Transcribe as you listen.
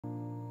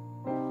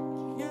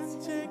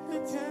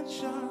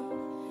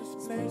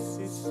This place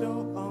is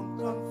so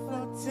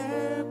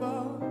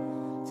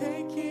uncomfortable,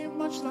 taking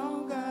much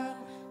longer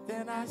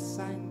than I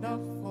signed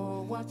up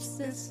for. What's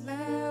this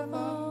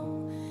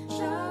level?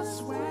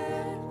 Just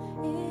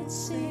when it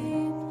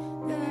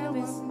seemed there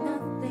was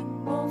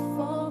nothing more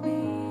for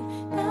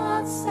me,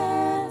 God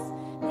says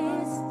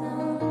it's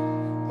the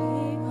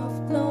King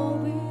of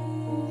Glory.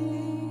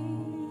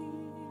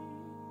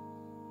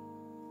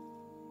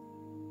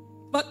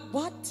 But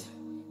what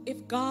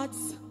if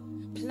God's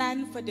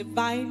plan for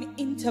divine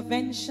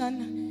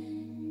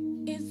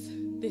intervention is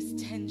this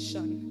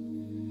tension?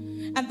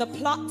 And the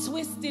plot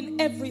twist in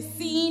every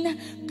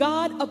scene,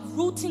 God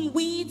uprooting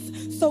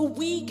weeds so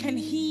we can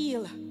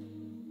heal.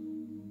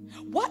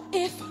 What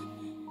if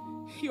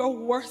your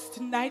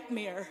worst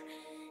nightmare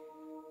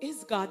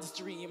is God's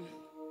dream?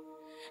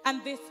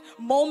 And this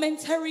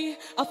momentary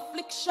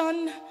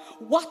affliction,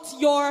 what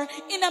your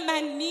inner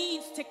man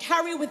needs to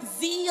carry with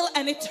zeal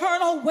an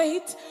eternal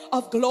weight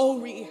of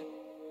glory.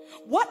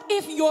 What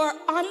if your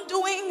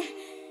undoing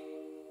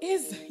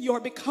is your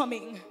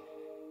becoming?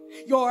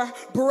 Your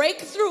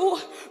breakthrough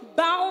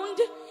bound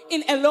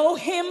in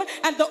Elohim,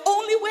 and the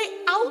only way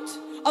out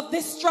of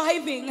this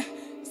striving,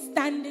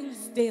 standing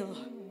still.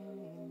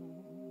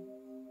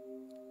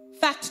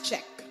 Fact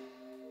check.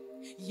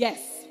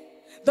 Yes,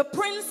 the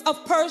Prince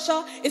of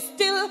Persia is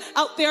still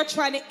out there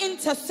trying to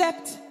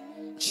intercept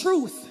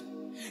truth.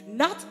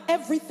 Not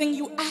everything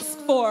you ask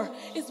for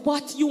is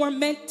what you are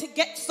meant to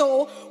get.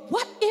 So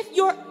what if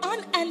your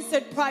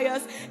unanswered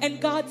prayers and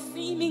God's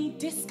seeming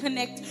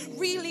disconnect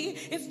really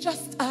is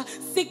just a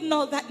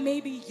signal that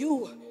maybe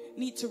you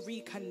need to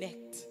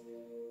reconnect?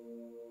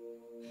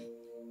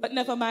 But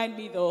never mind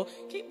me though.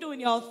 Keep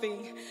doing your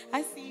thing.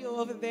 I see you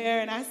over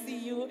there, and I see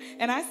you,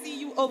 and I see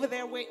you over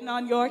there waiting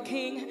on your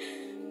king.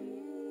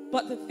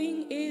 But the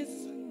thing is,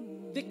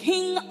 the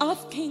King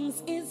of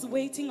Kings is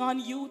waiting on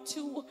you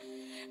too.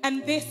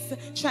 And this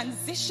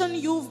transition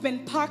you've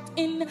been parked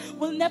in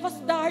will never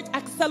start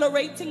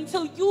accelerating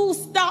till you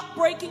stop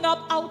breaking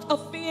up out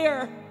of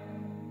fear.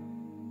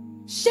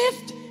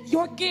 Shift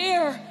your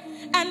gear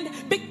and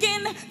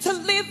begin to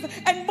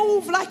live and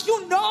move like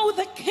you know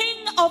the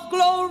King of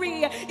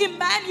Glory,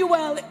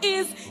 Emmanuel,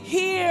 is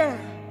here.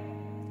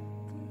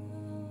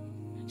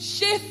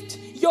 Shift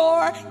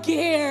your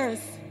gears.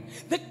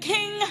 The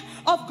King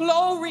of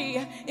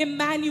Glory,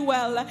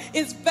 Emmanuel,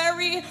 is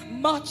very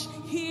much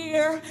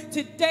here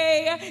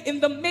today in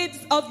the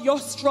midst of your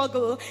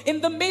struggle, in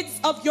the midst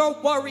of your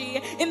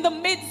worry, in the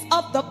midst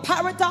of the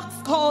paradox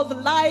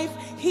called life.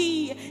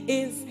 He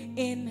is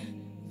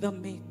in the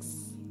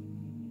mix.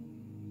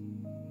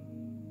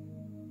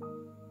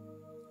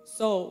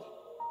 So,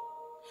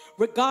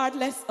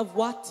 regardless of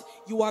what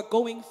you are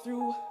going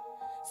through,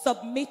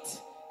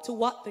 submit to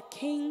what the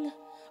King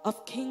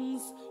of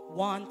Kings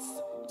wants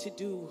to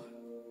do.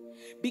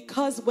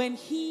 Because when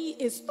he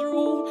is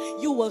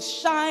through, you will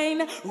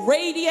shine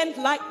radiant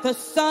like the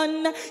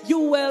sun. You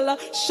will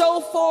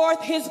show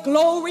forth his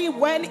glory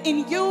when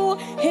in you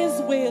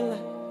his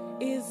will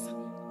is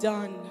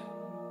done.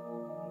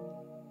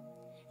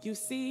 You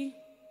see,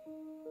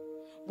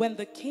 when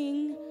the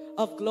King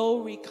of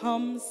Glory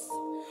comes,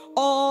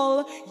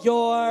 all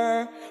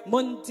your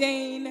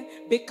mundane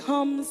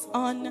becomes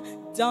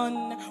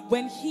undone.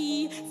 When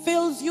he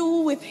fills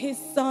you with his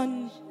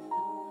son,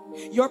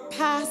 your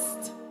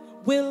past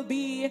will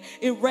be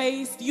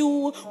erased.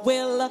 You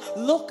will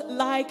look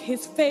like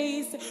his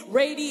face,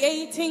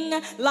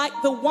 radiating like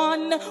the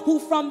one who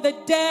from the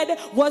dead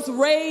was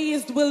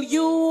raised. Will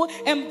you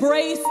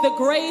embrace the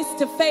grace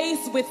to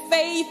face with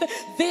faith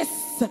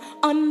this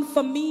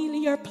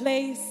unfamiliar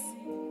place?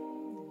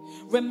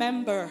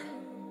 Remember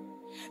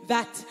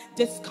that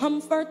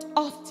discomfort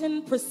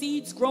often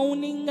precedes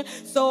groaning.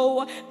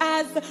 So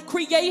as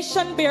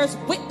creation bears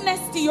witness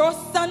to your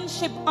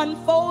sonship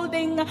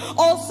unfolding,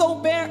 also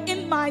bear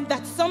in mind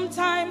that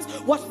sometimes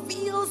what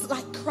feels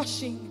like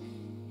crushing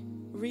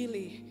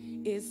really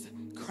is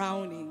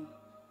crowning.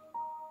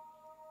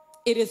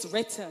 It is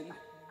written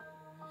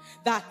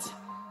that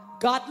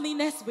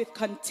godliness with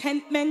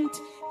contentment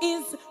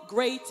is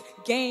great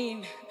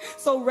gain.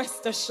 So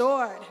rest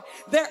assured,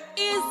 there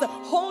is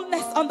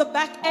wholeness on the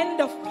back end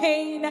of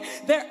pain.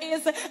 There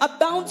is a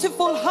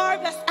bountiful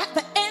harvest at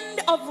the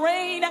end of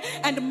rain,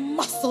 and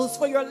muscles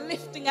for your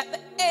lifting at the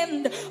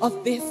end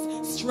of this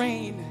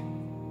strain.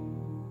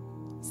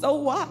 So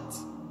what?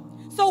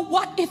 So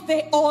what if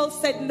they all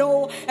said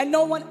no and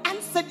no one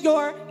answered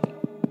your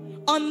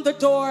on the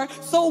door?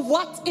 So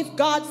what if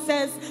God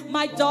says,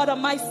 my daughter,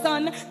 my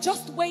son,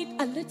 just wait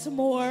a little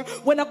more,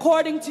 when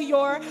according to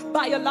your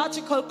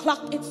biological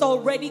clock it's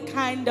already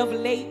kind of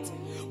late?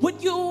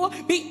 Would you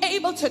be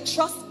able to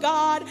trust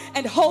God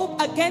and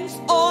hope against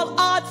all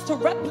odds to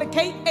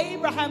replicate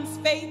Abraham's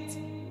fate?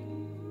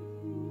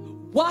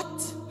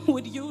 What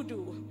would you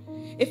do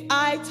if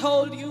I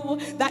told you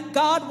that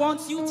God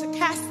wants you to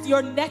cast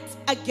your net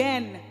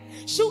again?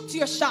 Shoot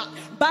your shot,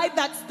 buy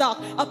that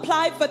stock,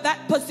 apply for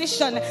that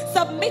position,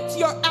 submit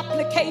your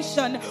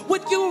application.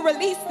 Would you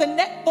release the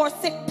net or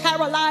sit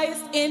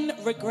paralyzed in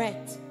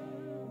regret?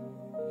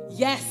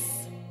 Yes,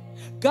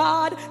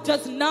 God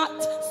does not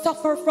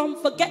suffer from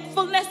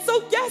forgetfulness.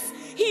 So yes,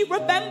 he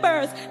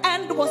remembers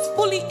and was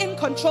fully in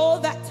control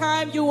that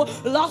time you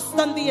lost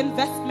on the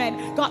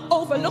investment, got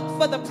overlooked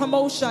for the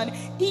promotion,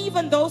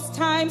 even those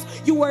times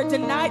you were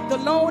denied the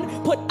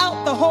loan, put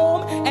out the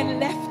home, and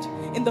left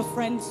in the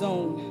friend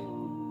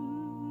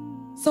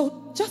zone.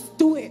 So just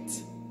do it.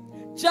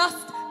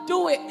 Just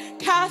do it.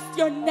 Cast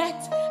your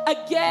net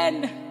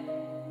again,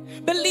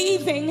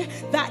 believing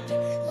that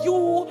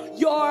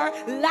your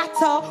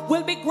latter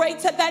will be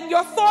greater than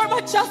your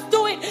former. Just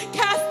do it.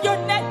 Cast your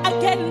net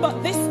again,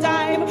 but this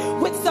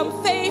time with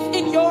some faith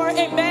in your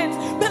amens.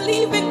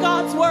 Believe in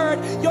God's word.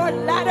 Your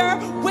latter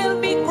will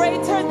be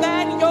greater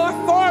than your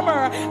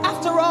former.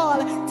 After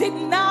all, did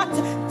not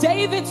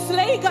David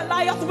slay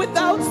Goliath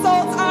without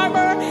Saul's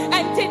armor?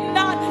 And did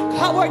not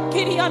coward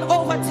Gideon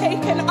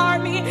overtake an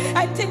army?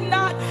 And did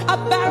not a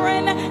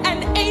barren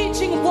and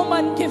aging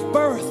woman give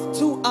birth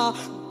to a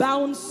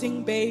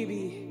bouncing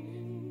baby?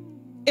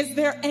 Is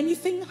there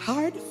anything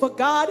hard for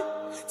God?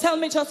 Tell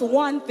me just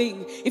one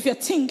thing if you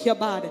think you're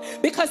bad.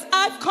 Because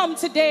I've come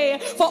today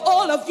for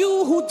all of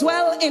you who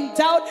dwell in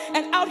doubt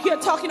and out here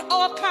talking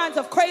all kinds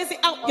of crazy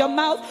out your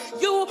mouth.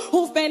 You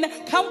who've been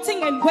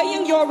counting and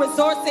weighing your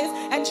resources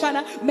and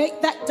trying to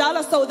make that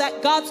dollar so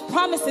that God's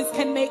promises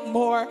can make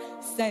more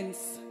sense.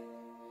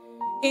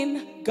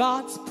 In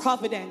God's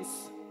providence,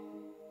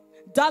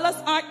 dollars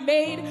aren't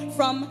made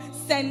from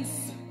sense,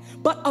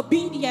 but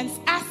obedience.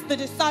 Ask the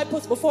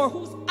disciples before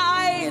whose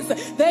eyes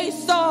they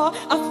saw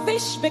a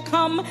fish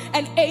become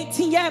an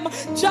ATM.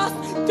 Just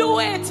do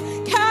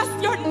it.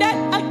 Cast your net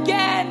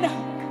again.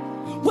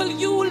 Will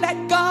you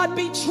let God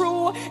be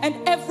true and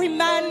every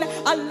man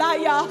a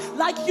liar?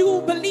 Like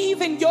you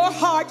believe in your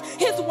heart,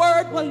 his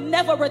word will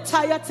never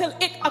retire till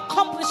it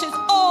accomplishes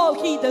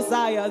all he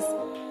desires.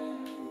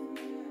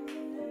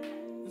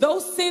 Though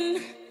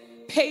sin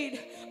paid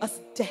us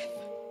death,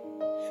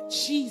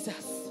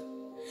 Jesus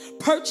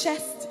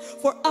purchased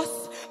for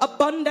us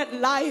abundant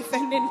life,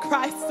 and in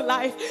Christ's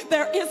life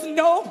there is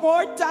no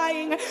more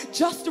dying,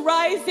 just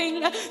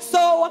rising.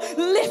 So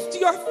lift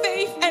your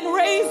faith and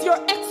raise your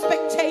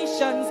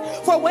expectations,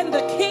 for when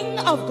the King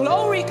of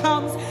glory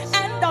comes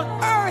and on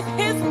earth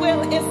his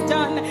will is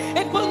done,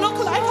 it will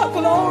look like a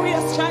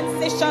glorious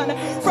transition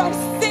from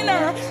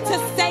sinner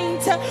to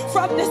saint,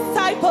 from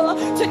disciple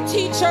to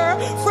teacher,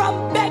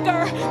 from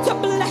beggar to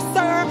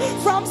blesser,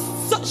 from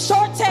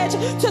shortage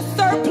to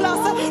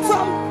surplus,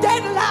 from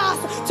dead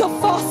last to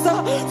foster,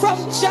 from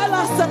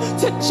jealous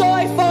to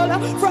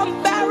joyful,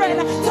 from barren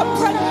to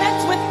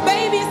pregnant with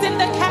babies in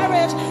the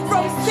carriage,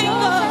 from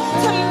single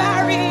to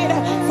married,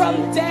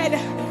 from dead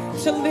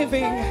to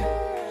living.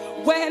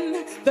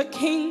 When the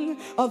King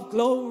of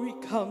glory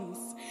comes,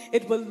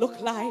 it will look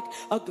like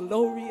a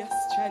glorious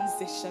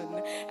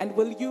transition. And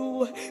will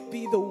you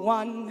be the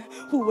one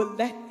who will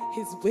let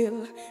his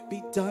will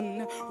be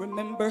done?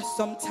 Remember,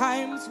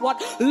 sometimes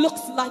what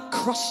looks like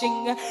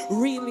crushing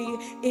really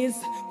is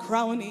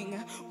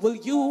crowning. Will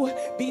you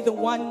be the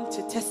one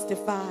to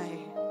testify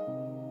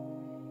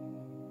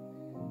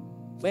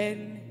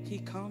when he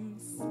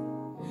comes?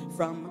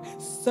 From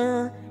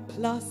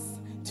surplus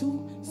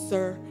to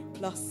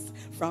surplus,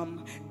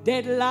 from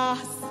dead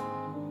last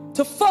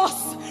to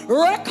force,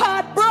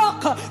 record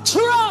broke,